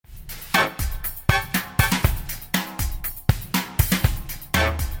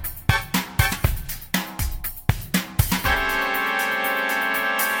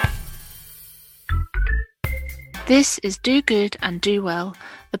This is Do Good and Do Well,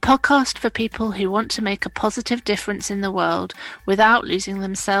 the podcast for people who want to make a positive difference in the world without losing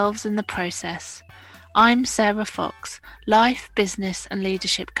themselves in the process. I'm Sarah Fox, life, business and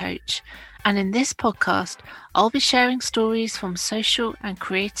leadership coach, and in this podcast, I'll be sharing stories from social and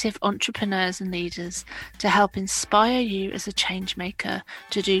creative entrepreneurs and leaders to help inspire you as a change maker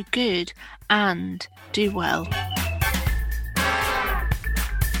to do good and do well.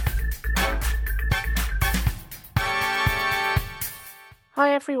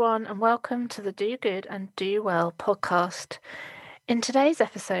 Hi everyone, and welcome to the Do Good and Do Well podcast. In today's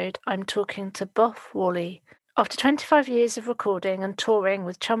episode, I'm talking to Boff Wally. After 25 years of recording and touring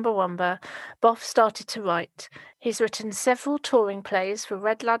with Chumbawamba, Boff started to write. He's written several touring plays for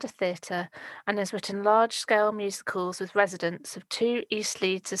Red Ladder Theatre and has written large-scale musicals with residents of 2 East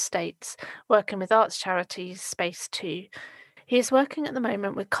Leeds estates, working with arts charities Space 2. He is working at the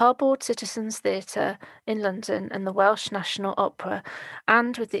moment with Cardboard Citizens Theatre in London and the Welsh National Opera,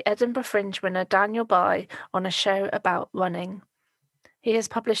 and with the Edinburgh Fringe winner Daniel Bye on a show about running. He has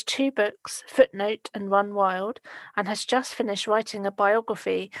published 2 books, Footnote and Run Wild, and has just finished writing a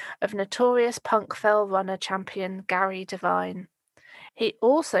biography of notorious punk fell runner champion Gary Devine. He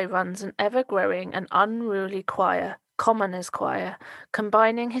also runs an ever-growing and unruly choir, Commoners Choir,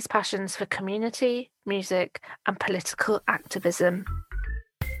 combining his passions for community, music, and political activism.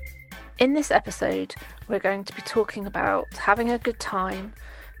 In this episode, we're going to be talking about having a good time,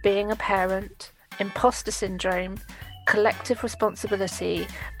 being a parent, imposter syndrome, collective responsibility,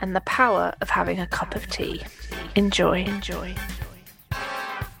 and the power of having a cup of tea. Enjoy.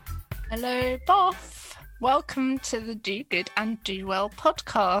 Hello, Boff. Welcome to the Do Good and Do Well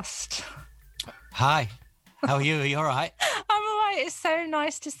podcast. Hi. How are you? Are you all right? I'm all right. It's so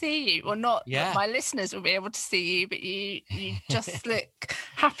nice to see you. Well, not Yeah. that my listeners will be able to see you, but you just look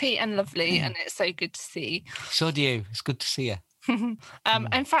happy and lovely, and it's so good to see. So do you. It's good to see you.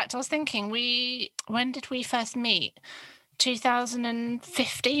 In fact, I was thinking, when did we first meet?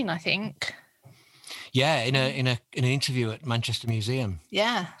 2015, I think. Yeah, in an interview at Manchester Museum.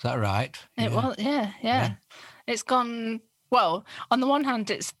 Yeah. Is that right? It was, yeah. It's gone, well, on the one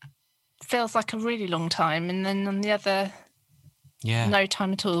hand, it feels like a really long time, and then on the other, no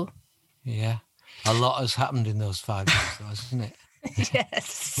time at all. Yeah. A lot has happened in those 5 years, though, hasn't it?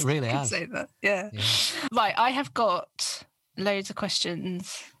 Yes. It really has. Say that. Yeah. Right, I have got loads of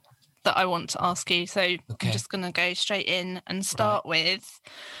questions that I want to ask you, so I'm just going to go straight in and start with,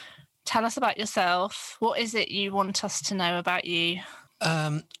 tell us about yourself. What is it you want us to know about you?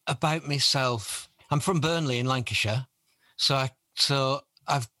 About myself, I'm from Burnley in Lancashire, so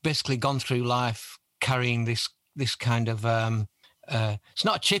I've basically gone through life carrying this kind of it's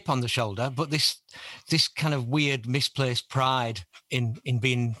not a chip on the shoulder, but this kind of weird misplaced pride in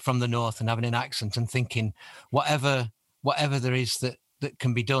being from the north and having an accent and thinking whatever there is that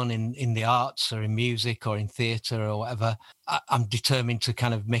can be done in the arts or in music or in theatre or whatever, I'm determined to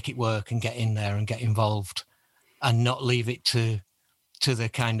kind of make it work and get in there and get involved and not leave it to the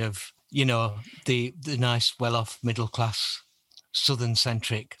kind of, the nice, well-off, middle-class,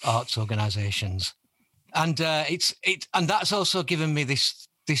 southern-centric arts organisations. And and that's also given me this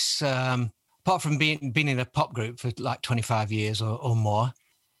apart from being in a pop group for like 25 years or more,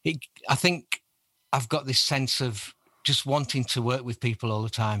 I think I've got this sense of just wanting to work with people all the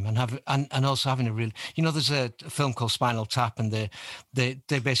time and also having a real, there's a film called Spinal Tap, and they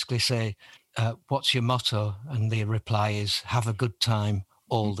basically say, what's your motto? And the reply is, have a good time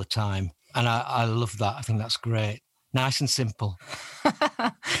all the time. And I love that. I think that's great. Nice and simple.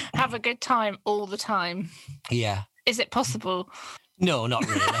 Have a good time all the time. Yeah. Is it possible? No, not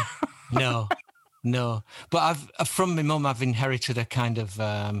really. No. But from my mum, I've inherited a kind of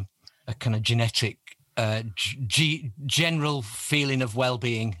genetic general feeling of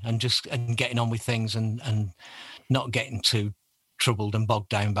well-being and getting on with things and not getting too troubled and bogged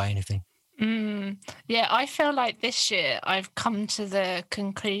down by anything. Yeah, I feel like this year I've come to the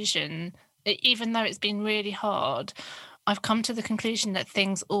conclusion, even though it's been really hard, I've come to the conclusion that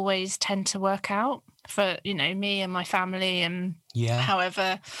things always tend to work out for, me and my family, and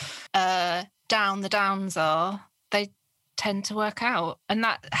however down the downs are, they tend to work out. And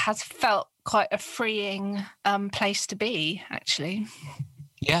that has felt quite a freeing place to be, actually.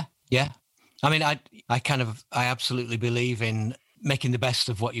 Yeah. I mean, I absolutely believe in making the best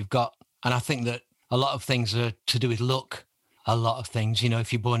of what you've got. And I think that a lot of things are to do with luck. A lot of things,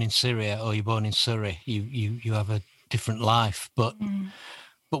 if you're born in Syria or you're born in Surrey, you have a different life. But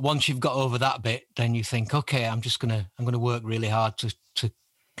once you've got over that bit, then you think, okay, I'm gonna work really hard to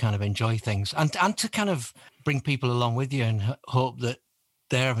kind of enjoy things and to kind of bring people along with you and hope that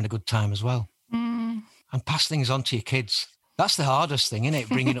they're having a good time as well. and pass things on to your kids. That's the hardest thing, isn't it?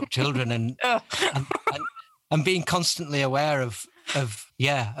 Bringing up children and, and, and being constantly aware of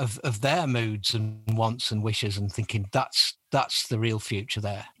their moods and wants and wishes, and thinking that's the real future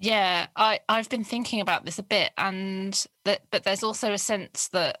there. Yeah, I've been thinking about this a bit, but there's also a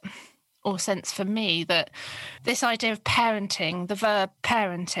sense for me that this idea of parenting, the verb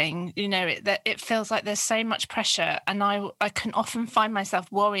parenting, it feels like there's so much pressure, and I can often find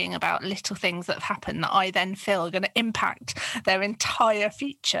myself worrying about little things that have happened that I then feel are going to impact their entire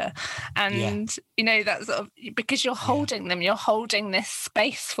future. And that's sort of because you're holding them, you're holding this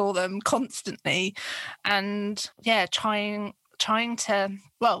space for them constantly, and trying to,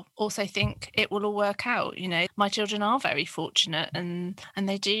 also think it will all work out. My children are very fortunate and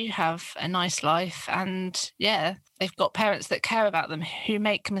they do have a nice life, and they've got parents that care about them who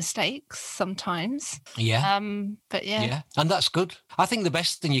make mistakes sometimes. And that's good. I think the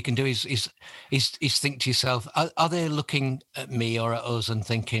best thing you can do is think to yourself, are they looking at me or at us and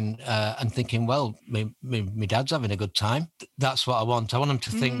thinking well, my dad's having a good time. That's what I want. I want them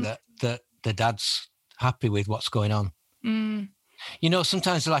to think that the dad's happy with what's going on.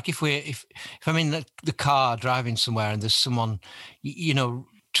 Sometimes, like if I'm in the car driving somewhere and there's someone,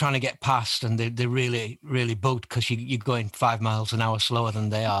 trying to get past, and they're really, really bugged because you're going 5 miles an hour slower than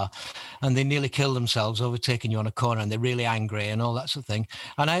they are, and they nearly kill themselves overtaking you on a corner, and they're really angry and all that sort of thing.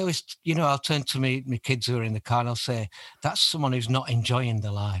 And I always, I'll turn to my kids who are in the car and I'll say, that's someone who's not enjoying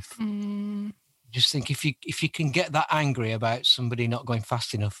their life. Just think, if you can get that angry about somebody not going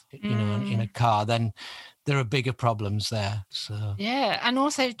fast enough, in a car, then there are bigger problems there. So and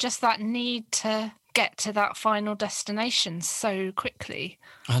also just that need to get to that final destination so quickly.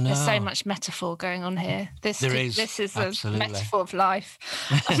 I know. There's so much metaphor going on here. This is absolutely. a metaphor of life.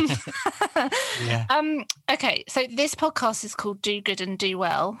 Okay, so this podcast is called Do Good and Do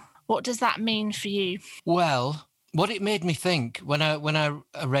Well. What does that mean for you? Well, what it made me think when I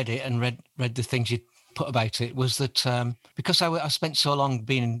read it and read the things you put about it was that because I spent so long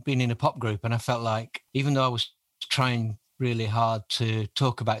being in a pop group, and I felt like even though I was trying really hard to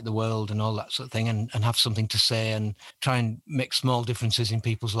talk about the world and all that sort of thing, and have something to say and try and make small differences in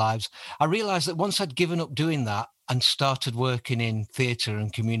people's lives, I realised that once I'd given up doing that and started working in theatre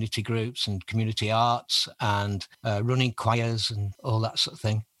and community groups and community arts and running choirs and all that sort of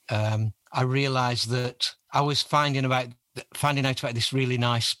thing, I realised that I was finding out about this really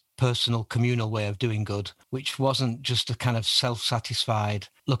nice personal communal way of doing good, which wasn't just a kind of self-satisfied,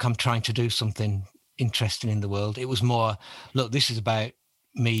 look, I'm trying to do something interesting in the world. It was more, look, this is about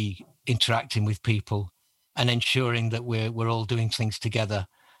me interacting with people and ensuring that we're all doing things together.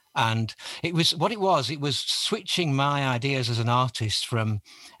 And it was switching my ideas as an artist from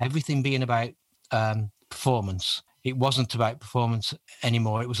everything being about performance. It wasn't about performance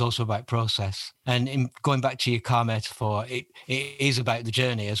anymore. It was also about process. And in going back to your car metaphor, it is about the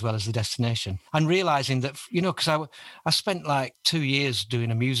journey as well as the destination. And realising that, because I spent like 2 years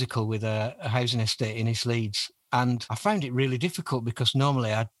doing a musical with a housing estate in East Leeds. And I found it really difficult because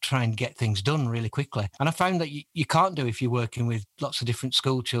normally I'd try and get things done really quickly. And I found that you can't do if you're working with lots of different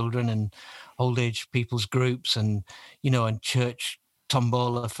school children and old age people's groups and, and church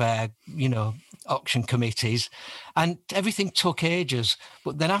tombola fair, auction committees, and everything took ages.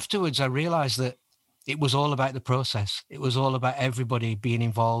 But then afterwards, I realised that it was all about the process. It was all about everybody being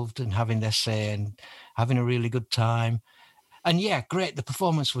involved and having their say and having a really good time. And great, the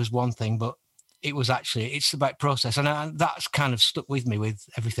performance was one thing, but it's about process. And that's kind of stuck with me with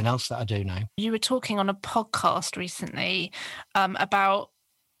everything else that I do now. You were talking on a podcast recently about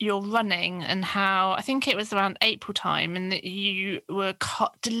your running and how, I think it was around April time, and that you were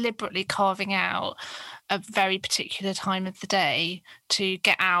deliberately carving out a very particular time of the day to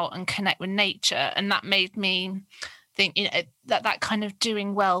get out and connect with nature. And that made me think, that kind of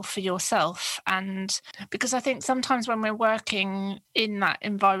doing well for yourself. And because I think sometimes when we're working in that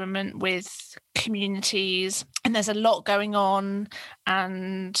environment with communities and there's a lot going on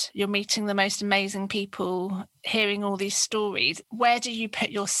and you're meeting the most amazing people, hearing all these stories, where do you put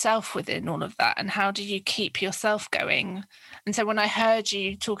yourself within all of that, and how do you keep yourself going? And so when I heard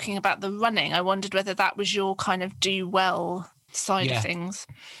you talking about the running, I wondered whether that was your kind of do well side of things.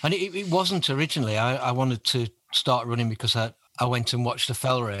 And it wasn't originally. I wanted to start running because I went and watched a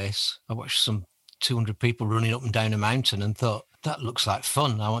fell race. I watched some 200 people running up and down a mountain and thought, that looks like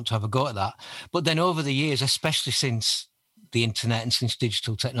fun. I want to have a go at that. But then over the years, especially since the internet and since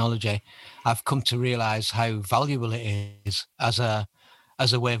digital technology, I've come to realise how valuable it is as a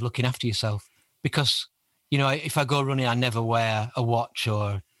way of looking after yourself. Because, if I go running, I never wear a watch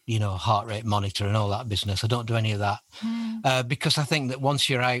or, heart rate monitor and all that business. I don't do any of that because I think that once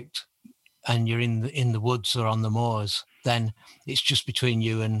you're out and you're in the woods or on the moors, then it's just between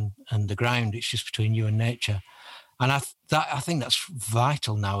you and the ground. It's just between you and nature. And I think that's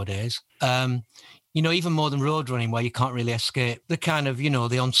vital nowadays. Even more than road running, where you can't really escape the kind of,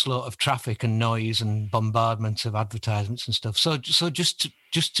 the onslaught of traffic and noise and bombardment of advertisements and stuff. So just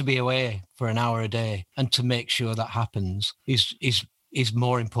to be away for an hour a day and to make sure that happens is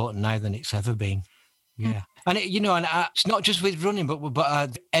more important now than it's ever been. Yeah. And it's not just with running,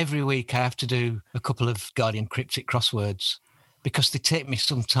 but every week I have to do a couple of Guardian cryptic crosswords because they take me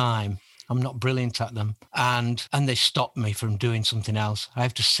some time. I'm not brilliant at them, and they stop me from doing something else. I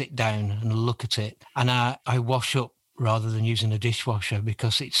have to sit down and look at it, and I wash up rather than using a dishwasher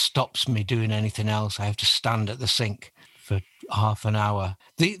because it stops me doing anything else. I have to stand at the sink for half an hour.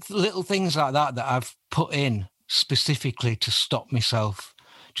 The little things like that I've put in specifically to stop myself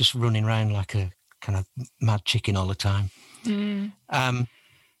just running around like a kind of mad chicken all the time. And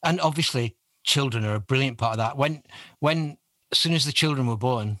obviously children are a brilliant part of that. When as soon as the children were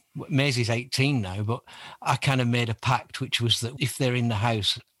born, Maisie's 18 now, but I kind of made a pact, which was that if they're in the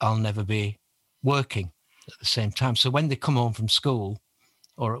house, I'll never be working at the same time. So when they come home from school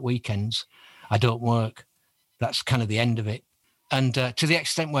or at weekends, I don't work. That's kind of the end of it. And to the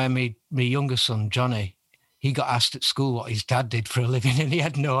extent where my younger son, Johnny, he got asked at school what his dad did for a living and he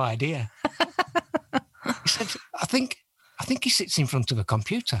had no idea. He said, I think he sits in front of a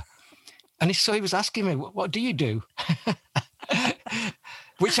computer. And so he was asking me, what do you do?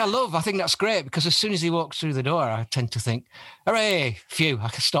 Which I love. I think that's great because as soon as he walks through the door, I tend to think, hooray, phew, I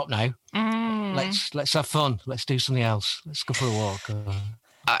can stop now. Let's have fun. Let's do something else. Let's go for a walk.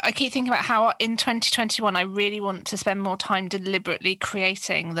 I keep thinking about how in 2021, I really want to spend more time deliberately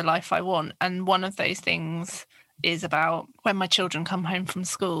creating the life I want. And one of those things is about when my children come home from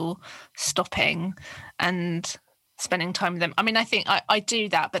school, stopping and spending time with them. I mean, I think I do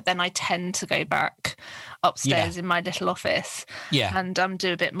that, but then I tend to go back upstairs in my little office and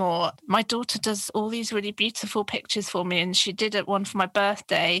do a bit more. My daughter does all these really beautiful pictures for me, and she did one for my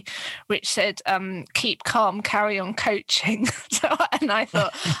birthday, which said, keep calm, carry on coaching. And I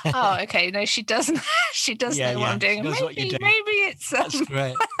thought, oh, okay, no, she doesn't. She does know what I'm doing. Maybe it's... That's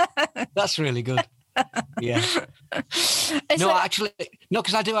great. That's really good. Yeah. Because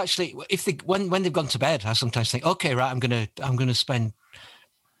I do actually. If when they've gone to bed, I sometimes think, okay, right, I'm gonna spend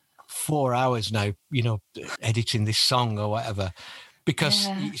 4 hours now, editing this song or whatever, because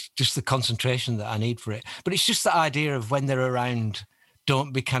it's just the concentration that I need for it. But it's just the idea of when they're around,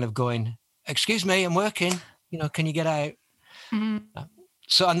 don't be kind of going, excuse me, I'm working. Can you get out? Mm-hmm.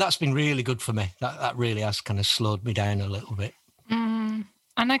 So, and that's been really good for me. That really has kind of slowed me down a little bit. And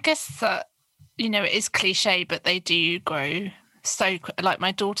I guess that. It is cliche, but they do grow so quick. Like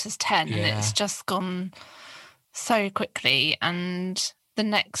my daughter's 10 and it's just gone so quickly. And the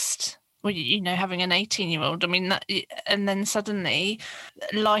next, having an 18-year-old, I mean, and then suddenly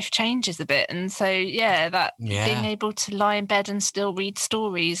life changes a bit. And so, being able to lie in bed and still read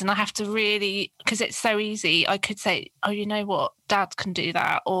stories. And I have to really, because it's so easy, I could say, oh, you know what, Dad can do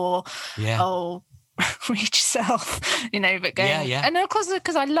that. Or, oh, read yourself, but going, and of course,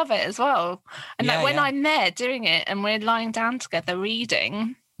 because I love it as well. And when I'm there doing it and we're lying down together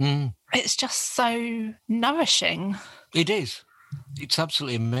reading, it's just so nourishing. It is. It's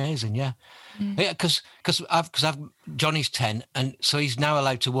absolutely amazing. Yeah. Because Johnny's 10, and so he's now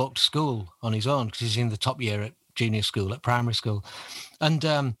allowed to walk to school on his own because he's in the top year at junior school, at primary school.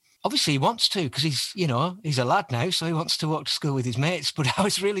 And, obviously he wants to because he's a lad now, so he wants to walk to school with his mates. But I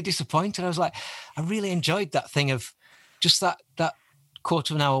was really disappointed. I was like, I really enjoyed that thing of just that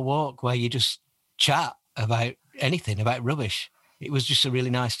quarter of an hour walk where you just chat about anything, about rubbish. It was just a really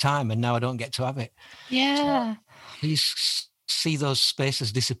nice time, and now I don't get to have it. Yeah. So you see those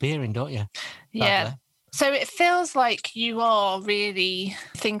spaces disappearing, don't you? Yeah. So it feels like you are really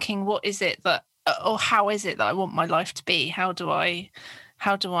thinking, what is it that, or how is it that I want my life to be? How do I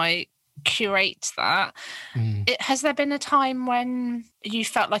curate that? Has there been a time when you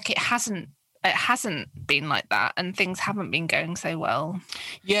felt like it hasn't been like that and things haven't been going so well?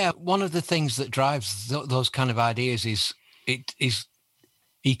 Yeah, one of the things that drives those kind of ideas is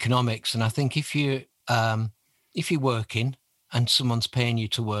economics. And I think if you're working and someone's paying you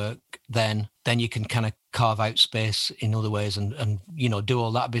to work, then you can kind of carve out space in other ways and do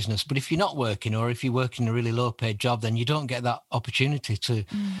all that business. But if you're not working, or if you're working a really low paid job, then you don't get that opportunity to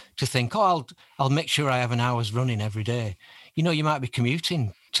think, oh, I'll make sure I have an hour's running every day. You might be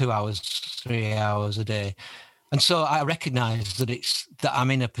commuting 2 hours, 3 hours a day. And so I recognise that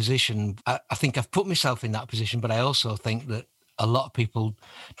I'm in a position, I think I've put myself in that position, but I also think that a lot of people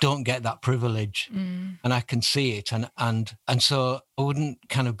don't get that privilege, and I can see it. And so I wouldn't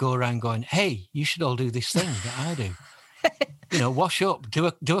kind of go around going, hey, you should all do this thing that I do. Wash up, do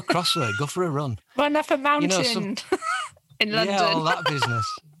a crossword, go for a run. Run up a mountain in London. Yeah, all that business.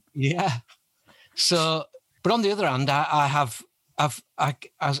 Yeah. So, but on the other hand, as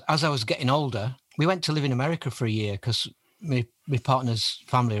I was getting older, we went to live in America for a year because my partner's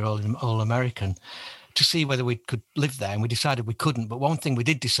family are all American, to see whether we could live there, and we decided we couldn't. But one thing we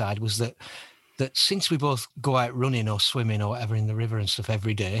did decide was that since we both go out running or swimming or whatever in the river and stuff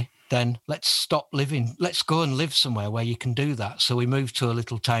every day, then let's stop living. Let's go and live somewhere where you can do that. So we moved to a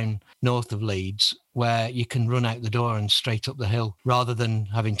little town north of Leeds where you can run out the door and straight up the hill rather than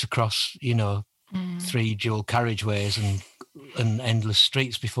having to cross, 3 dual carriageways and endless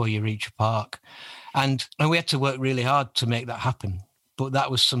streets before you reach a park. And we had to work really hard to make that happen. But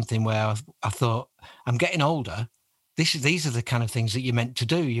that was something where I thought, I'm getting older. These are the kind of things that you're meant to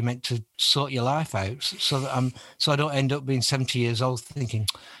do. You're meant to sort your life out so I don't end up being 70 years old thinking,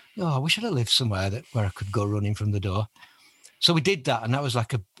 I wish I'd have lived somewhere where I could go running from the door. So we did that, and that was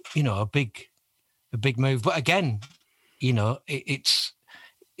like a big move. But again, it's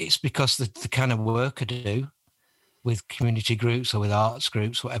because the kind of work I do with community groups or with arts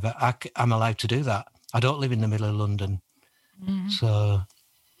groups, whatever, I'm allowed to do that. I don't live in the middle of London. So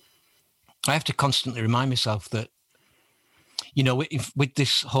I have to constantly remind myself that, with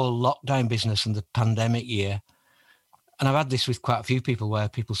this whole lockdown business and the pandemic year, and I've had this with quite a few people where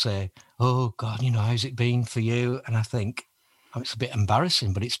people say, oh God, how's it been for you? And I think, it's a bit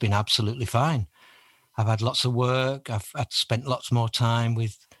embarrassing, but it's been absolutely fine. I've had lots of work. I've spent lots more time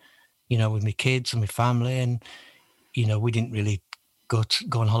with my kids and my family. And, we didn't really go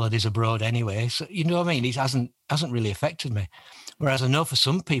on holidays abroad anyway. So, you know what I mean? It hasn't really affected me. Whereas I know for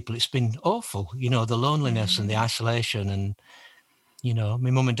some people it's been awful, the loneliness and the isolation. And, my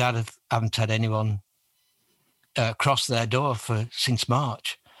mum and dad haven't had anyone cross their door since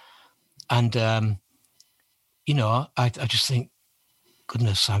March. And, I just think,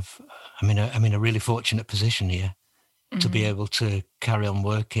 goodness, I'm in a really fortunate position here to be able to carry on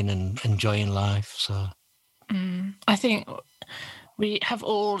working and enjoying life. So I think we have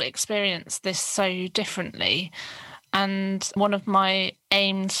all experienced this so differently. And one of my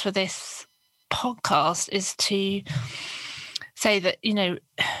aims for this podcast is to say that,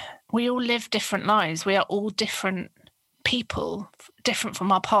 we all live different lives. We are all different people, different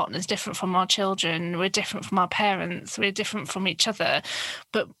from our partners, different from our children. We're different from our parents. We're different from each other.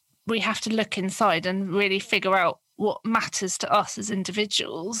 But we have to look inside and really figure out what matters to us as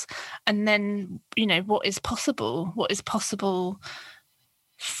individuals. And then, what is possible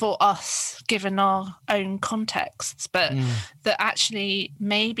for us given our own contexts, but that actually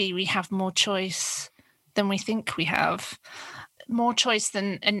maybe we have more choice than we think we have, more choice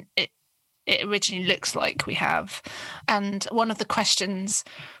than it originally looks like we have. And one of the questions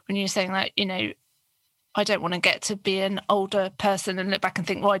when you're saying that, I don't want to get to be an older person and look back and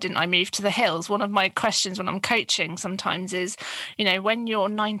think, why didn't I move to the hills? One of my questions when I'm coaching sometimes is, when you're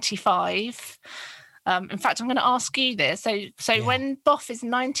 95, in fact, I'm going to ask you this. So when Boff is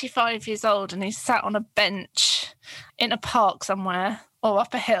 95 years old and he's sat on a bench in a park somewhere or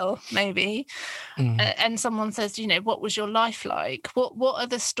up a hill, maybe, and someone says, what was your life like? What are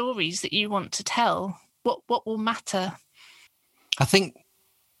the stories that you want to tell? What will matter? I think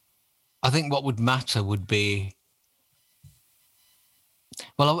what would matter would be,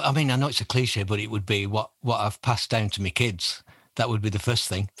 well, I know it's a cliche, but it would be what I've passed down to my kids. That would be the first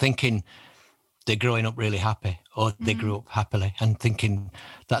thing. Thinking they're growing up really happy, or they grew up happily, and thinking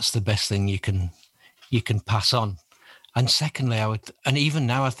that's the best thing you can pass on. And secondly, and even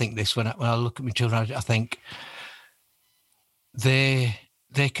now I think this, when I look at my children, I think they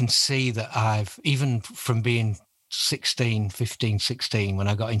can see that I've, even from being 15, 16, when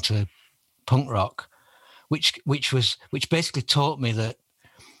I got into punk rock, which basically taught me that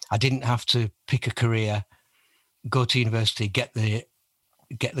I didn't have to pick a career, go to university, get the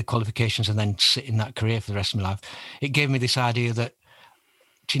qualifications, and then sit in that career for the rest of my life. It gave me this idea that,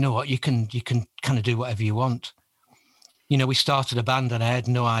 do you know what, you can kind of do whatever you want. We started a band and I had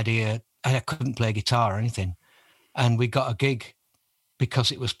no idea, I couldn't play guitar or anything. And we got a gig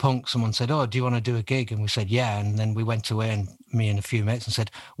because it was punk. Someone said, oh, do you want to do a gig? And we said, yeah. And then we went away, and me and a few mates, and said,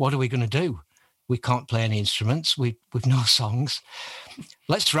 what are we going to do? We can't play any instruments. We've no songs.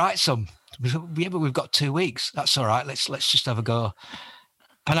 Let's write some. Yeah, but we've got 2 weeks. That's all right. Let's just have a go.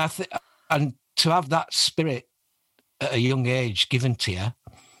 And and to have that spirit at a young age given to you,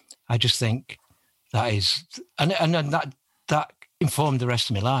 I just think that is, and that informed the rest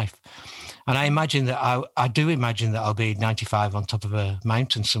of my life. And I imagine that I do imagine that I'll be 95 on top of a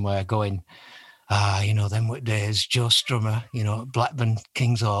mountain somewhere going, them were days, Joe Strummer, Blackburn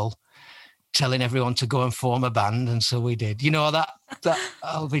Kings Hall, telling everyone to go and form a band. And so we did, that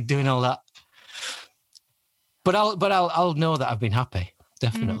I'll be doing all that. But I'll know that I've been happy.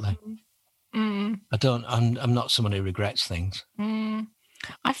 Definitely. I'm not someone who regrets things.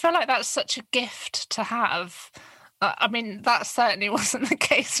 I feel like that's such a gift to have. I mean, that certainly wasn't the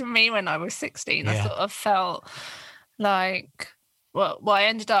case for me when I was 16. Yeah. I sort of felt like,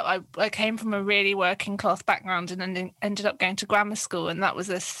 I came from a really working class background and then ended up going to grammar school. And that was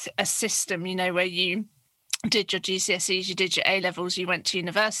a system, where you did your GCSEs, you did your A-levels, you went to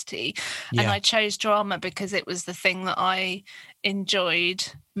university. Yeah. And I chose drama because it was the thing that I enjoyed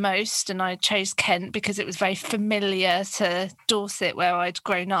most, and I chose Kent because it was very familiar to Dorset where I'd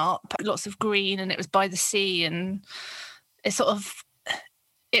grown up, lots of green, and it was by the sea, and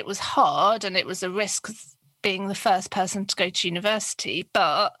it was hard and it was a risk being the first person to go to university,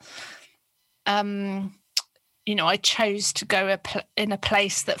 but I chose to go in a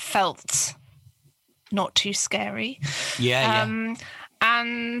place that felt not too scary. And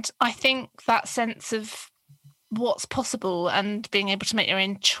I think that sense of what's possible and being able to make your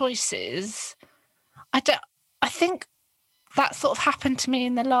own choices, I think that sort of happened to me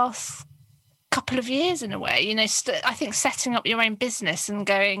in the last couple of years in a way. I think setting up your own business and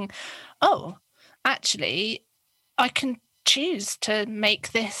going, oh, actually, I can choose to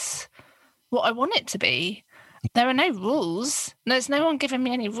make this what I want it to be. There are no rules. There's no one giving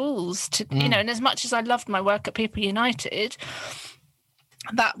me any rules to, and as much as I loved my work at People United,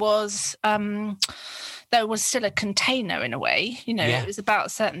 that was, there was still a container in a way, It was about a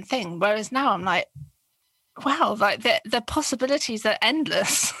certain thing. Whereas now I'm like, wow, like the possibilities are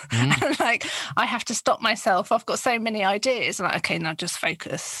endless. Like I have to stop myself. I've got so many ideas. I'm like, okay, now just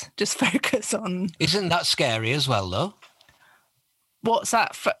focus on. Isn't that scary as well, though? What's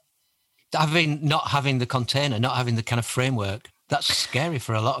that for? Not having the container, not having the kind of framework. That's scary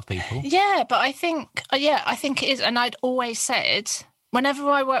for a lot of people. Yeah, but I think it is. And I'd always said, whenever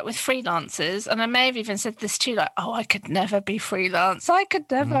I work with freelancers, and I may have even said this too, like, oh, I could never be freelance. I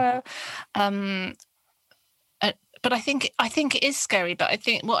could never. But I think it is scary. But I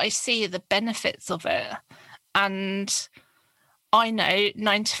think what I see are the benefits of it. And I know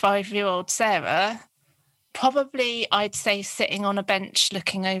 95-year-old Sarah, probably I'd say sitting on a bench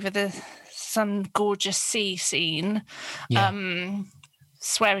looking over some gorgeous sea scene,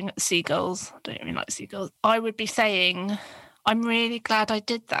 swearing at the seagulls. I don't really like seagulls. I would be saying, I'm really glad I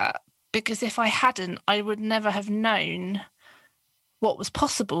did that, because if I hadn't, I would never have known what was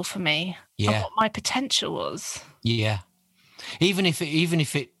possible for me and what my potential was. Yeah. Even if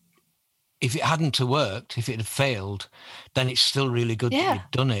it hadn't worked, if it had failed, then it's still really good that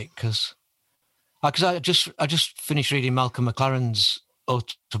you've done it, because I just finished reading Malcolm McLaren's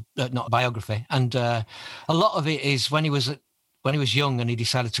biography, and a lot of it is when he was young and he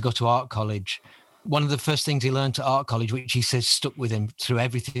decided to go to art college. One of the first things he learned at art college, which he says stuck with him through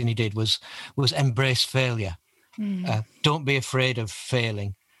everything he did, was embrace failure. Don't be afraid of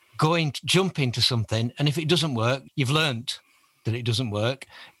failing. Jump into something, and if it doesn't work, you've learned that it doesn't work.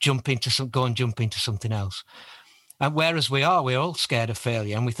 Jump into something else. And whereas we're all scared of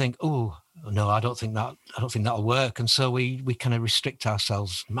failure, and we think, oh no, I don't think that'll work, and so we kind of restrict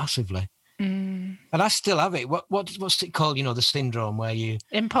ourselves massively. And I still have it. What's it called? The syndrome where you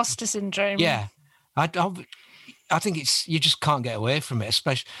imposter syndrome. Yeah, I think you just can't get away from it.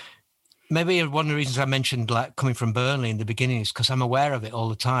 Especially, maybe one of the reasons I mentioned like coming from Burnley in the beginning is because I'm aware of it all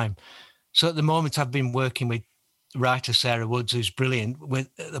the time. So at the moment, I've been working with writer Sarah Woods, who's brilliant with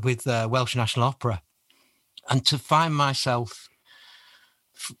Welsh National Opera. And to find myself,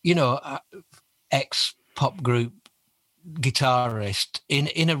 ex-pop group guitarist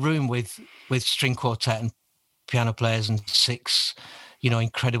in a room with string quartet and piano players and 6,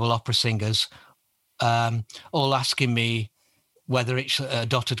 incredible opera singers, all asking me whether it's a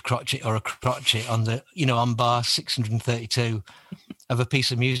dotted crotchet or a crotchet on the, on bar 632 of a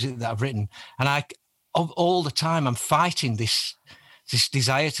piece of music that I've written. And all the time I'm fighting this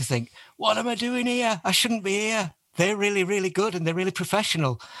desire to think, what am I doing here? I shouldn't be here. They're really, really good and they're really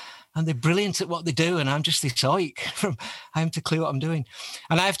professional and they're brilliant at what they do. And I'm just this oik from I have to clue what I'm doing.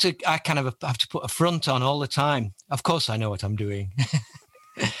 And I kind of have to put a front on all the time. Of course I know what I'm doing.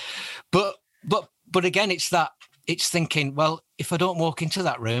 but again, it's thinking, well, if I don't walk into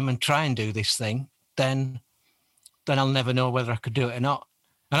that room and try and do this thing, then I'll never know whether I could do it or not.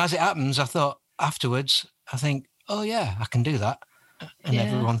 And as it happens, I thought afterwards, I think, oh yeah, I can do that.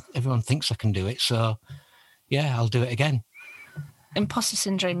 And everyone thinks I can do it. So yeah, I'll do it again. imposter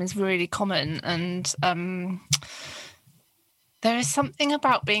syndrome is really common, and there is something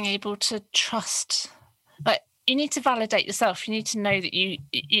about being able to trust. Like, you need to validate yourself. You need to know that you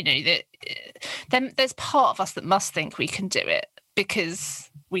know that. Then there's part of us that must think we can do it, because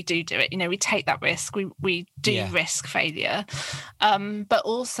we do it. You know, we take that risk. We do risk failure, but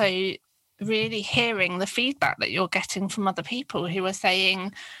also really hearing the feedback that you're getting from other people who are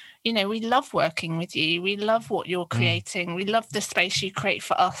saying, you know, we love working with you. We love what you're creating. We love the space you create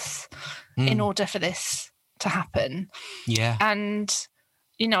for us in order for this to happen. Yeah. And,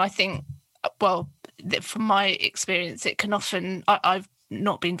 you know, I think, well, from my experience, it can often, I've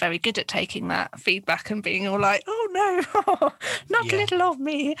not been very good at taking that feedback and being all like, oh no, not little of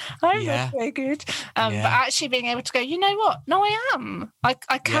me, I'm not very good. But actually being able to go, you know what? No, I am. I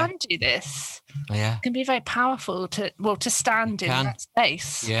can do this. Yeah. It can be very powerful to stand in that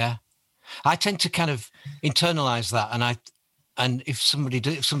space. Yeah. I tend to kind of internalize that, and if somebody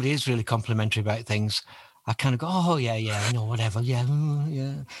is really complimentary about things, I kind of go, oh yeah, you know, whatever, yeah.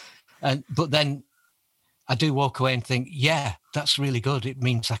 But then I do walk away and think, yeah, that's really good. It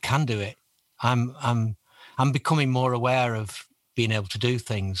means I can do it. I'm becoming more aware of being able to do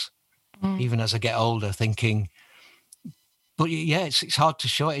things, even as I get older, thinking, but yeah, it's hard to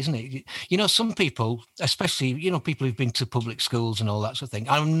show it, isn't it? You know, some people, especially, you know, people who've been to public schools and all that sort of thing.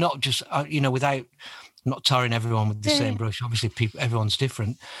 I'm not just, you know, without not tarring everyone with the same brush. Obviously, everyone's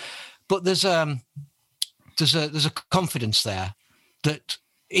different, but there's a confidence there that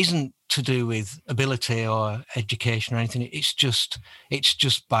isn't to do with ability or education or anything. It's just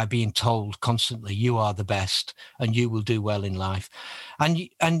by being told constantly you are the best and you will do well in life, and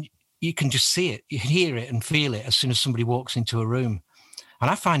you can just see it, you can hear it and feel it as soon as somebody walks into a room,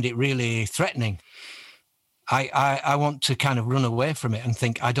 and I find it really threatening. I want to kind of run away from it and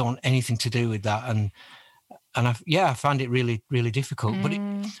think I don't want anything to do with that, and I find it really, really difficult.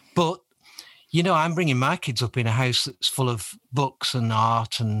 But you know, I'm bringing my kids up in a house that's full of books and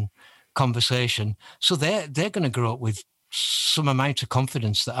art and conversation. So they're going to grow up with some amount of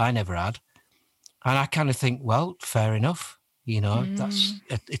confidence that I never had. And I kind of think, well, fair enough. You know,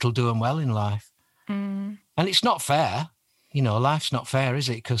 it'll do them well in life. And it's not fair. You know, life's not fair, is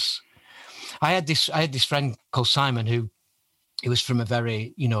it? Because I had this friend called Simon who was from a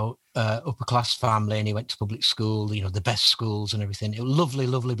very, you know, upper class family, and he went to public school, you know, the best schools and everything. A lovely,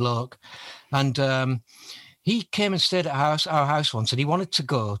 lovely bloke. And he came and stayed at our house once, and he wanted to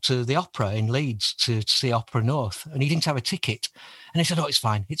go to the opera in Leeds to see Opera North, and he didn't have a ticket. And he said, oh, it's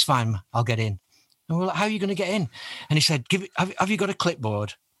fine, I'll get in. And we're like, how are you going to get in? And he said, have you got a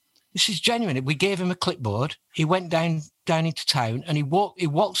clipboard? This is genuine. We gave him a clipboard. He went down into town, and he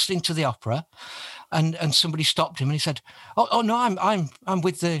waltzed into the opera, and somebody stopped him, and he said, "Oh no, I'm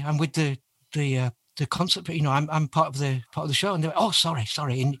with the concert. You know, I'm part of the show." And they went, "Oh, sorry,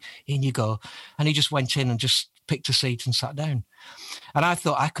 in you go." And he just went in and just picked a seat and sat down. And I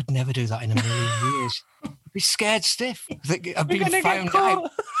thought I could never do that in a million years. I'd be scared stiff. I've been found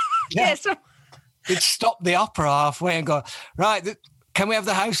out. Yeah. He'd stop the opera halfway and go, right, can we have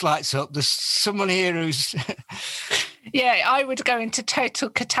the house lights up? There's someone here who's... Yeah, I would go into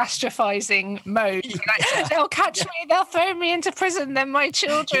total catastrophizing mode. Like, they'll catch me, they'll throw me into prison, then my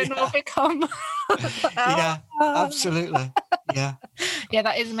children will become... Yeah, absolutely. Yeah. Yeah,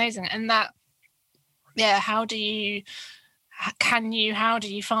 that is amazing. And that, how do you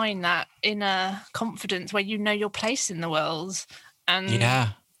find that inner confidence where you know your place in the world? And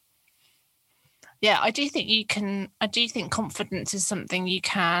I do think confidence is something you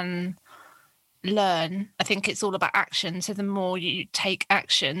can learn. I think it's all about action. So the more you take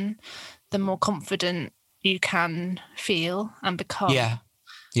action, the more confident you can feel and become. Yeah.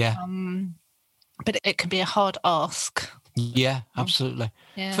 But it can be a hard ask. Yeah, absolutely.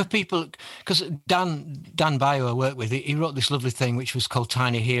 Yeah. For people, because Dan Bio I work with, he wrote this lovely thing which was called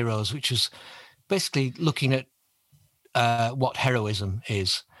Tiny Heroes, which was basically looking at what heroism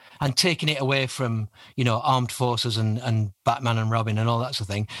is, and taking it away from, you know, armed forces and Batman and Robin and all that sort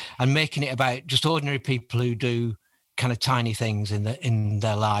of thing, and making it about just ordinary people who do kind of tiny things in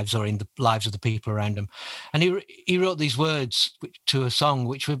their lives or in the lives of the people around them. And he wrote these words to a song,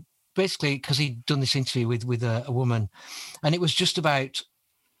 which were basically, because he'd done this interview with a woman, and it was just about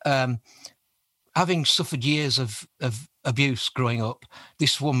having suffered years of abuse growing up.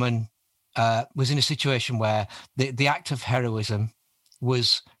 This woman was in a situation where the act of heroism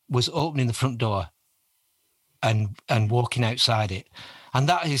was opening the front door and walking outside it. And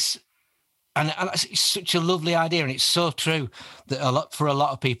that is, and it's such a lovely idea. And it's so true that for a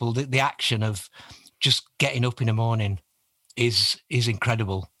lot of people, the action of just getting up in the morning is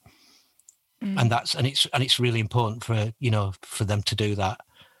incredible. and it's really important for them to do that.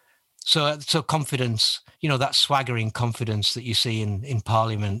 So confidence, that swaggering confidence that you see in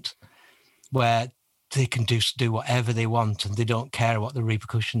Parliament, where they can do whatever they want and they don't care what the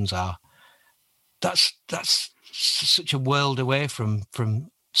repercussions are. That's such a world away from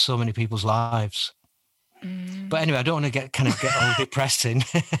so many people's lives. But anyway, I don't want to get all depressing.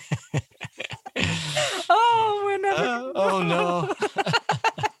 Oh, we're never. Oh no.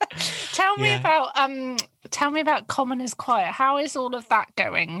 Tell me about Commoners Choir. How is all of that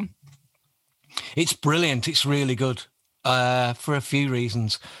going? It's brilliant. It's really good for a few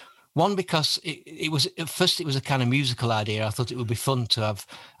reasons. One, because it was at first it was a kind of musical idea. I thought it would be fun to have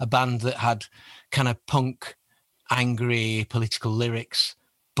a band that had kind of punk, angry, political lyrics,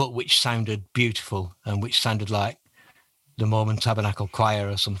 but which sounded beautiful and which sounded like the Mormon Tabernacle Choir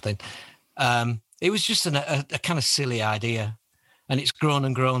or something. It was just a kind of silly idea, and it's grown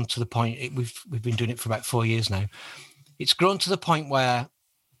and grown to the point. We've been doing it for about 4 years now. It's grown to the point where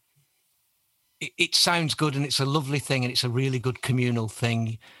it sounds good and it's a lovely thing and it's a really good communal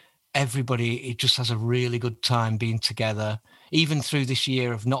thing. It just has a really good time being together. Even through this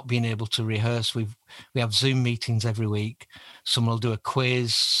year of not being able to rehearse, we have Zoom meetings every week. Someone will do a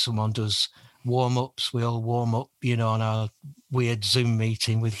quiz, someone does warm-ups. We all warm up, on our weird Zoom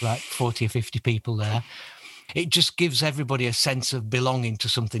meeting with like 40 or 50 people there. It just gives everybody a sense of belonging to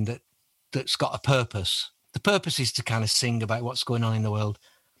something that's got a purpose. The purpose is to kind of sing about what's going on in the world.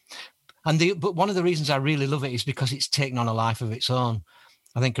 But one of the reasons I really love it is because it's taken on a life of its own.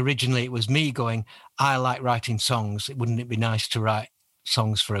 I think originally it was me going, I like writing songs. Wouldn't it be nice to write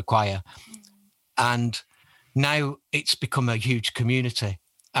songs for a choir? And now it's become a huge community.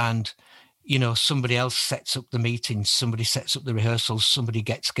 And, somebody else sets up the meetings, somebody sets up the rehearsals, somebody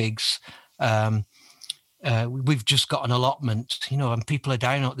gets gigs. We've just got an allotment, and people are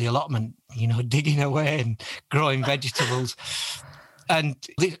down at the allotment, digging away and growing vegetables. And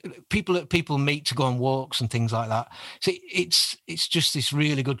people meet to go on walks and things like that. So it's just this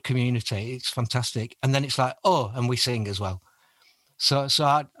really good community. It's fantastic. And then it's like, and we sing as well. So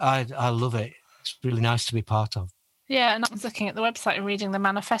I love it. It's really nice to be part of. Yeah, and I was looking at the website and reading the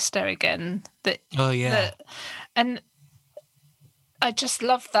manifesto again. And I just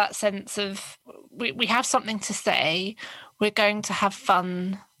love that sense of we have something to say. We're going to have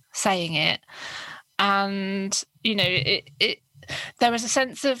fun saying it, and there is a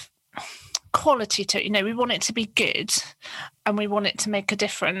sense of quality to it. We want it to be good and we want it to make a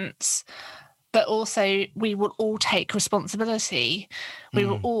difference, but also we will all take responsibility. We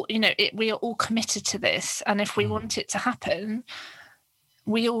will all, we are all committed to this. And if we want it to happen,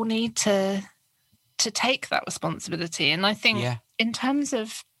 we all need to take that responsibility. And I think in terms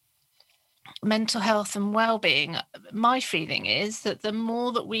of mental health and well-being, my feeling is that the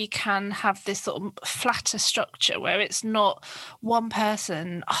more that we can have this sort of flatter structure where it's not one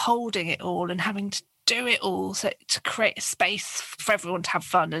person holding it all and having to do it all, so to create a space for everyone to have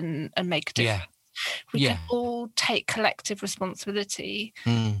fun and make a difference, we can all take collective responsibility.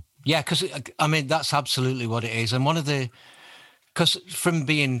 Yeah, because that's absolutely what it is. And because from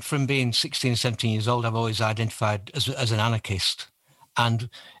being 16 and 17 years old, I've always identified as an anarchist. And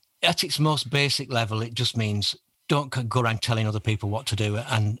at its most basic level, it just means don't go around telling other people what to do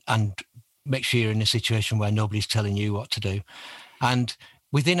and make sure you're in a situation where nobody's telling you what to do. And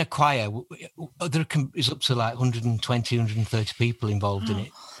within a choir, there is up to like 120, 130 people involved in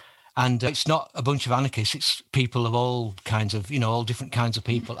it. And it's not a bunch of anarchists, it's people of all kinds of, all different kinds of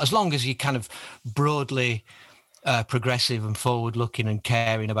people. As long as you're kind of broadly progressive and forward-looking and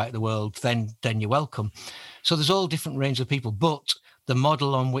caring about the world, then you're welcome. So there's all different range of people, but the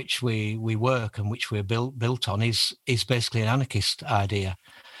model on which we work and which we're built on is basically an anarchist idea.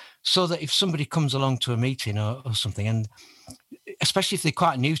 So that if somebody comes along to a meeting or something, and especially if they're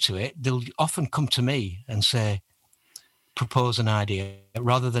quite new to it, they'll often come to me and propose an idea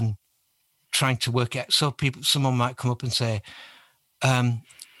rather than trying to work it out. So someone might come up and say, I've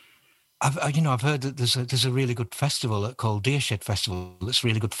heard that there's a really good festival called Deershed Festival. That's a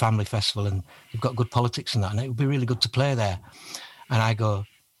really good family festival, and you've got good politics and that, and it would be really good to play there. And I go,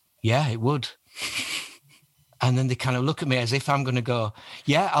 yeah, it would. And then they kind of look at me as if I'm going to go,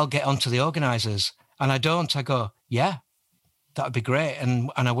 yeah, I'll get onto the organisers. And I don't. I go, yeah, that would be great. And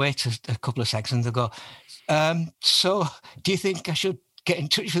I wait a couple of seconds. They go, so do you think I should get in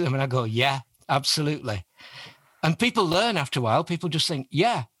touch with them? And I go, yeah, absolutely. And people learn after a while. People just think,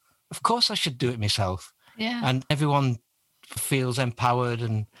 yeah, of course I should do it myself. Yeah. And everyone feels empowered.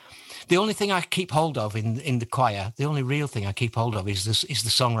 And the only thing I keep hold of in the choir, the only real thing I keep hold of is the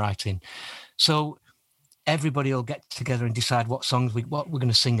songwriting. So everybody will get together and decide what songs what we're going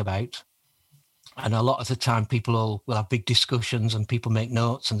to sing about. And a lot of the time people will have big discussions and people make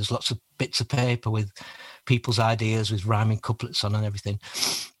notes, and there's lots of bits of paper with people's ideas with rhyming couplets on and everything.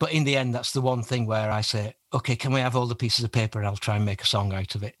 But in the end, that's the one thing where I say, okay, can we have all the pieces of paper and I'll try and make a song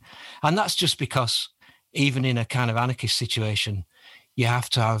out of it. And that's just because even in a kind of anarchist situation, you have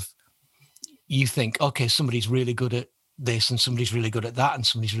to have, you think, okay, somebody's really good at this and somebody's really good at that and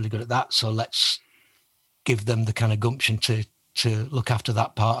somebody's really good at that. So let's give them the kind of gumption to look after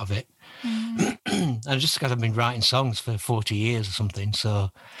that part of it. And just because I've been writing songs for 40 years or something, so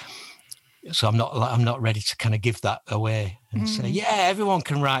I'm not ready to kind of give that away and say, yeah, everyone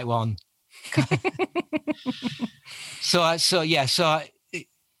can write one.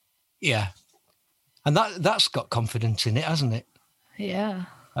 Yeah, and that's got confidence in it, hasn't it? Yeah.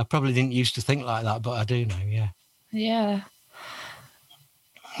 I probably didn't used to think like that, but I do now. Yeah. Yeah.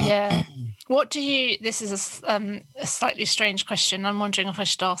 Yeah. What do you? This is a slightly strange question. I'm wondering if I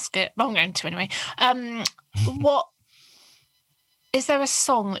should ask it. But I'm going to anyway. What is there a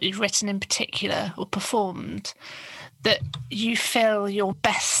song that you've written in particular or performed that you feel your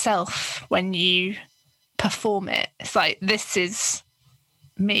best self when you perform it? It's like, this is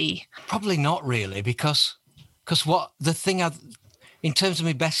me. Probably not really, because what the thing in terms of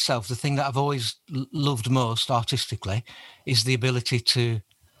my best self, the thing that I've always loved most artistically is the ability to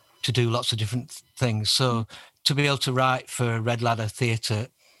do lots of different things. So to be able to write for Red Ladder Theatre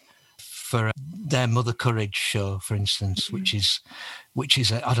for their Mother Courage show, for instance, which is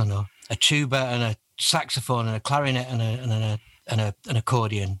a tuba and a saxophone and a clarinet and an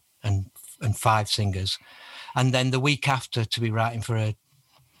accordion and 5 singers, and then the week after to be writing for a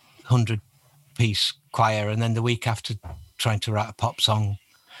 100-piece choir, and then the week after trying to write a pop song.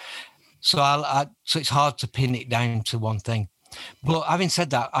 So so it's hard to pin it down to one thing. But having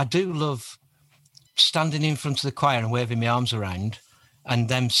said that, I do love standing in front of the choir and waving my arms around and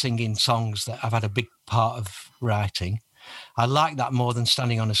them singing songs that I've had a big part of writing. I like that more than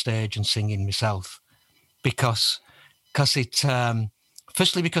standing on a stage and singing myself, because it's kind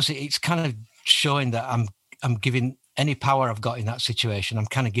of showing that I'm giving any power I've got in that situation, I'm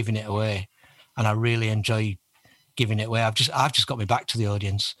kind of giving it away, and I really enjoy giving it away. I've just got my back to the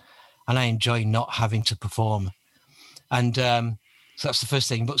audience, and I enjoy not having to perform. And so that's the first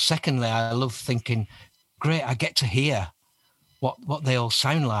thing. But secondly, I love thinking, great, I get to hear what they all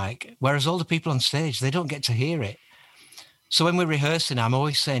sound like, whereas all the people on stage, they don't get to hear it. So when we're rehearsing, I'm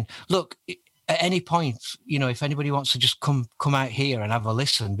always saying, look, at any point, if anybody wants to just come out here and have a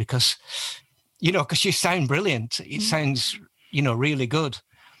listen, because you sound brilliant. It sounds, really good.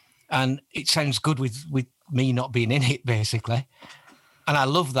 And it sounds good with me not being in it, basically. And I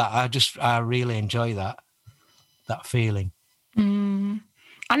love that. I really enjoy that feeling.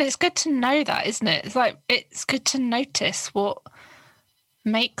 And it's good to know that, isn't it? It's like, it's good to notice what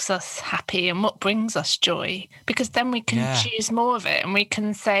makes us happy and what brings us joy, because then we can choose more of it, and we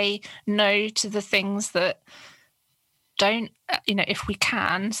can say no to the things that don't, if we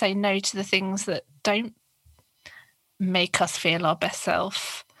can say no to the things that don't make us feel our best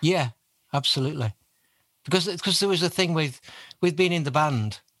self. Yeah, absolutely. Because there was a thing with being in the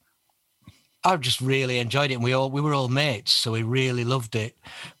band. I just really enjoyed it, and we were all mates, so we really loved it.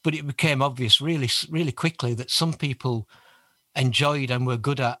 But it became obvious really, really quickly that some people enjoyed and were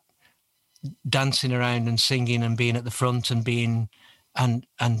good at dancing around and singing and being at the front and being and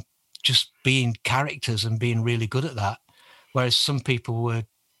just being characters and being really good at that, whereas some people were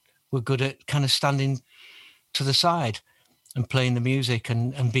good at kind of standing to the side and playing the music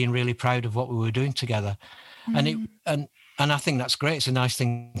and being really proud of what we were doing together. And I think that's great. It's a nice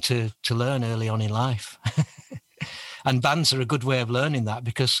thing to learn early on in life. And bands are a good way of learning that,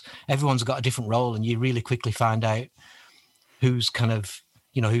 because everyone's got a different role, and you really quickly find out who's kind of,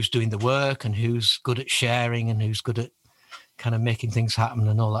 who's doing the work and who's good at sharing and who's good at kind of making things happen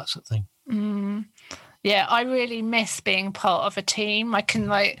and all that sort of thing. Yeah, I really miss being part of a team. I can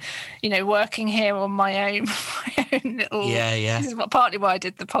working here on my own little... Yeah. This is partly why I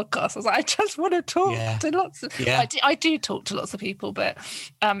did the podcast. I was like, I just want to talk to lots of... Yeah. I do talk to lots of people, but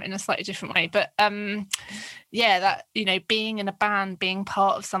in a slightly different way. But that, being in a band, being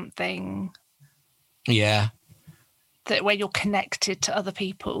part of something... Yeah. That where you're connected to other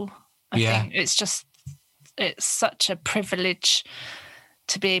people. I think it's such a privilege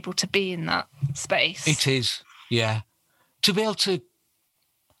to be able to be in that space. It is, yeah. To be able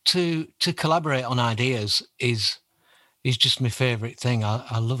to collaborate on ideas is just my favourite thing.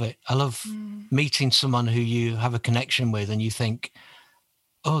 I love it. I love meeting someone who you have a connection with and you think,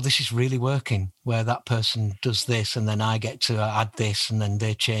 oh, this is really working, where that person does this and then I get to add this and then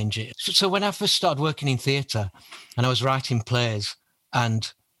they change it. So when I first started working in theatre and I was writing plays,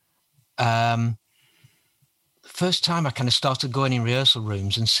 and first time I kind of started going in rehearsal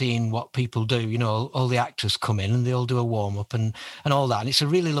rooms and seeing what people do. You know, all the actors come in and they all do a warm up and all that. And it's a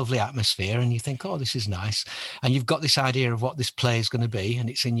really lovely atmosphere. And you think, oh, this is nice. And you've got this idea of what this play is going to be and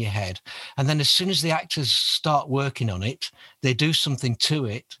it's in your head. And then as soon as the actors start working on it, they do something to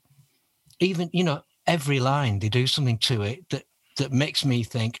it. Even, you know, every line, they do something to it that makes me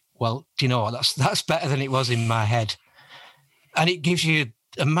think, well, do you know what? That's better than it was in my head. And it gives you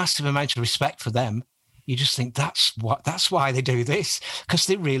a massive amount of respect for them. You just think that's why they do this, because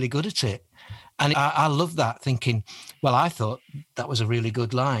they're really good at it. And I love that, thinking, well, I thought that was a really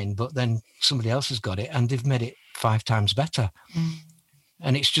good line, but then somebody else has got it and they've made it 5 times better. Mm.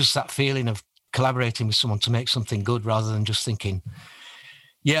 And it's just that feeling of collaborating with someone to make something good rather than just thinking,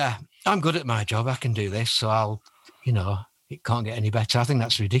 yeah, I'm good at my job, I can do this, so it can't get any better. I think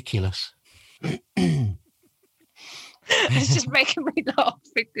that's ridiculous. It's just making me laugh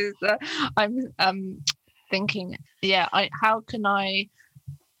because I'm thinking, how can I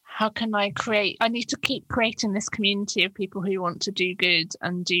create? I need to keep creating this community of people who want to do good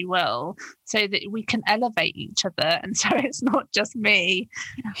and do well, so that we can elevate each other, and so it's not just me,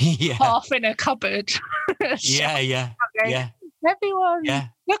 half in a cupboard. Yeah. Everyone,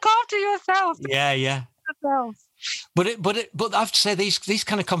 look after yourself. Yeah. But I have to say these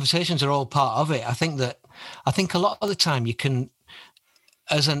kind of conversations are all part of it. I think a lot of the time you can,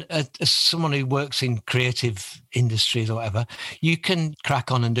 as someone who works in creative industries or whatever, you can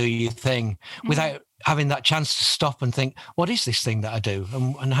crack on and do your thing without having that chance to stop and think, what is this thing that I do,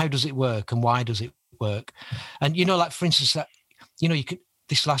 and how does it work, and why does it work? And like for instance, that you can,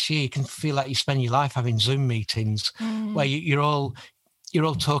 this last year you can feel like you spend your life having Zoom meetings where you're all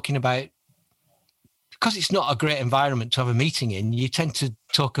talking about. Because it's not a great environment to have a meeting in, you tend to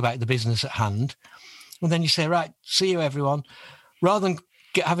talk about the business at hand. And then you say, right, see you, everyone. Rather than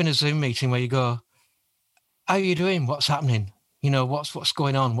having a Zoom meeting where you go, how are you doing? What's happening? What's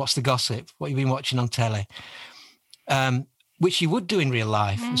going on? What's the gossip? What you've been watching on telly? Which you would do in real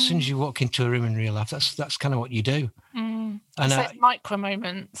life. As soon as you walk into a room in real life, that's kind of what you do. And it's like micro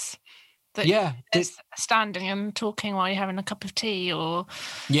moments. That standing and talking while you're having a cup of tea or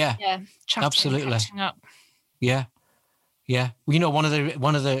chatting, absolutely, catching up. Yeah. Well, one of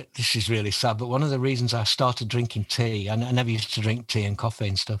the this is really sad, but one of the reasons I started drinking tea, and I never used to drink tea and coffee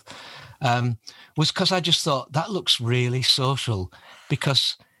and stuff, was because I just thought that looks really social.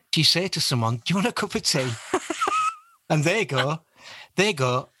 Because you say to someone, "Do you want a cup of tea?" and they go,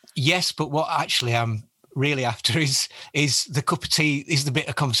 "Yes," but what actually I'm really after is the cup of tea, is the bit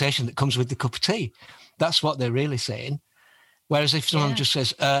of conversation that comes with the cup of tea. That's what they're really saying. Whereas if someone just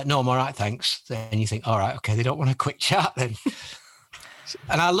says, no, I'm all right, thanks, then you think, all right, okay, they don't want a quick chat then.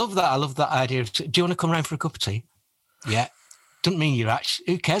 And I love that idea of, do you want to come round for a cup of tea? Yeah. Doesn't mean you're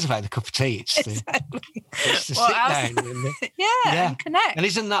actually, who cares about the cup of tea? It's the sit down. And connect. And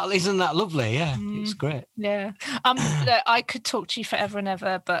isn't that lovely? Yeah, it's great. Yeah. Look, I could talk to you forever and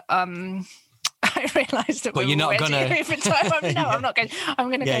ever, but I realised that you're not going to. I'm not going. I'm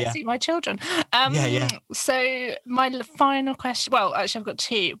going to go see my children. So my final question. Well, actually, I've got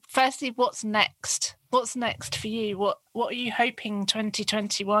 2. Firstly, what's next? What's next for you? What are you hoping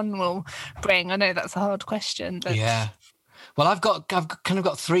 2021 will bring? I know that's a hard question, but Well, I've kind of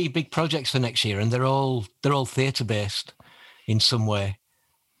got 3 big projects for next year, and they're all theatre based in some way.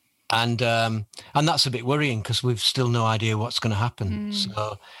 And that's a bit worrying because we've still no idea what's going to happen.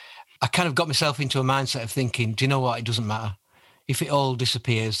 So I kind of got myself into a mindset of thinking, do you know what? It doesn't matter. If it all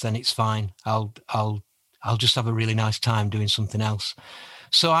disappears, then it's fine. I'll just have a really nice time doing something else.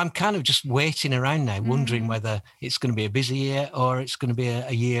 So I'm kind of just waiting around now, wondering whether it's going to be a busy year or it's going to be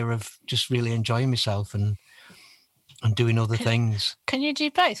a year of just really enjoying myself and doing other things. Can you do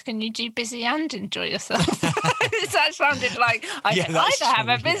both? Can you do busy and enjoy yourself? That sounded like I can either have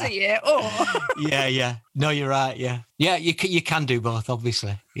a busy year or... Yeah. No, you're right, yeah. Yeah, you can do both,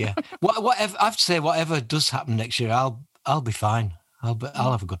 obviously, yeah. Whatever, I have to say, whatever does happen next year, I'll be fine.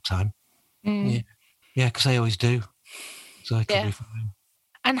 I'll have a good time. Yeah, because I always do. So I can be fine.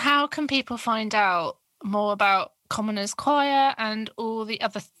 And how can people find out more about Commoners Choir and all the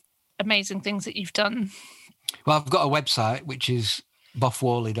other amazing things that you've done? Well, I've got a website, which is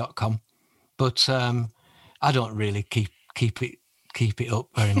boffworley.com, but I don't really keep it up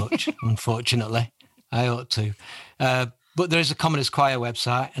very much, unfortunately. I ought to. But there is a Commoners Choir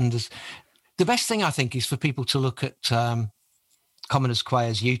website, and the best thing I think is for people to look at Commoners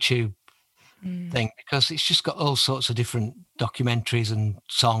Choir's YouTube thing, because it's just got all sorts of different documentaries and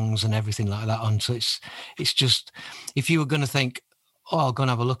songs and everything like that on. So it's just, if you were going to think, oh, I'll go and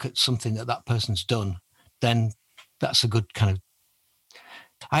have a look at something that person's done, then that's a good kind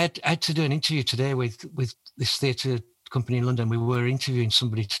of I had to do an interview today with this theatre company in London. We were interviewing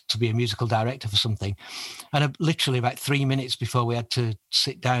somebody to be a musical director for something. And literally about 3 minutes before we had to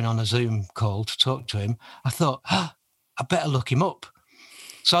sit down on a Zoom call to talk to him, I thought, I better look him up.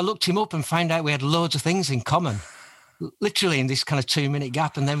 So I looked him up and found out we had loads of things in common, literally in this kind of 2-minute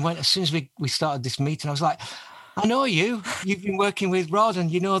gap. And then as soon as we started this meeting, I was like, I know you. You've been working with Rod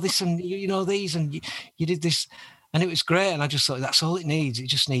and you know this and you know these and you did this. And it was great. And I just thought that's all it needs. It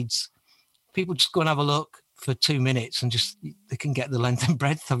just needs people just go and have a look for 2 minutes and just they can get the length and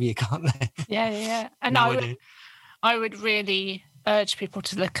breadth of you, can't they? Yeah. And I would really urge people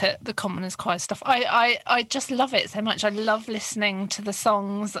to look at the Commoners Choir stuff. I just love it so much. I love listening to the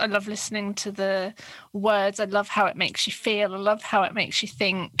songs. I love listening to the words. I love how it makes you feel. I love how it makes you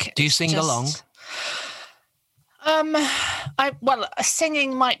think. Do you sing along?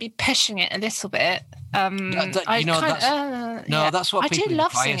 Singing might be pushing it a little bit. That's what I people do in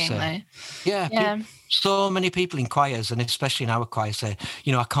love choir singing say. though. Yeah. So many people in choirs, and especially in our choir, say,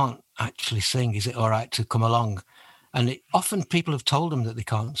 I can't actually sing. Is it all right to come along? And often people have told them that they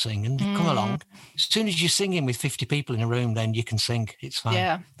can't sing and come along. As soon as you're singing with 50 people in a room, then you can sing. It's fine.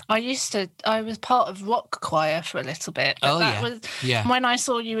 Yeah. I was part of rock choir for a little bit. But when I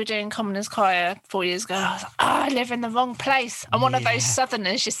saw you were doing Commoners Choir 4 years ago, I was like, I live in the wrong place. I'm one of those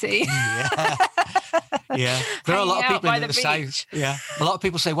Southerners, you see. Yeah. There are a lot of people in the South. Yeah. A lot of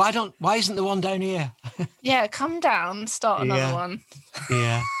people say, why isn't there one down here? Yeah, come down, start another one.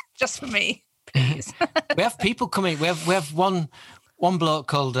 Yeah. Just for me. Please. We have people coming. We have one bloke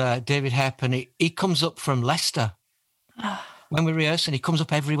called David Hepp, and he comes up from Leicester. When we're rehearsing, he comes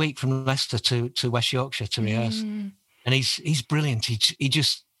up every week from Leicester to West Yorkshire to rehearse, and he's brilliant. You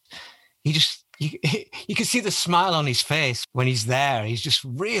can see the smile on his face when he's there. He just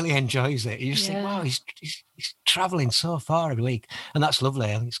really enjoys it. You just think, wow, he's travelling so far every week, and that's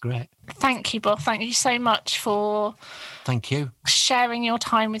lovely. I think it's great. Thank you, Bob. Thank you so much for sharing your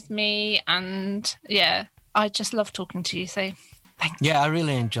time with me. And I just love talking to you. So thank you. Yeah, I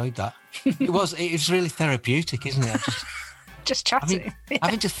really enjoyed that. It was really therapeutic, isn't it? Just chatting.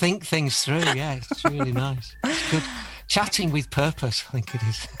 Having to think things through. Yeah, it's really nice. It's good. Chatting with purpose, I think it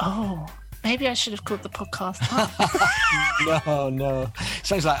is. Oh. Maybe I should have called the podcast. No.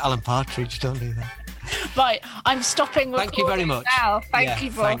 Sounds like Alan Partridge. Don't do that. Right, I'm stopping recording. Thank you very much. Now. Thank you,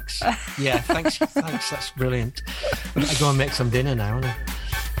 Bob. Thanks. Yeah, thanks. That's brilliant. I'm going to go and make some dinner now, aren't I?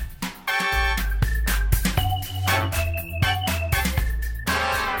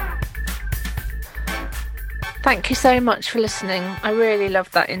 Thank you so much for listening. I really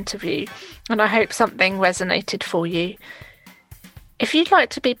loved that interview, and I hope something resonated for you. If you'd like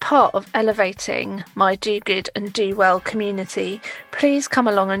to be part of elevating my Do Good and Do Well community, please come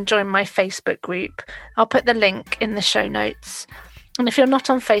along and join my Facebook group. I'll put the link in the show notes. And if you're not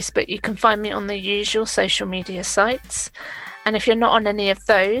on Facebook, you can find me on the usual social media sites. And if you're not on any of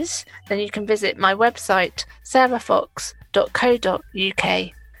those, then you can visit my website,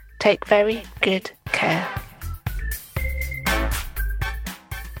 sarahfox.co.uk. Take very good care.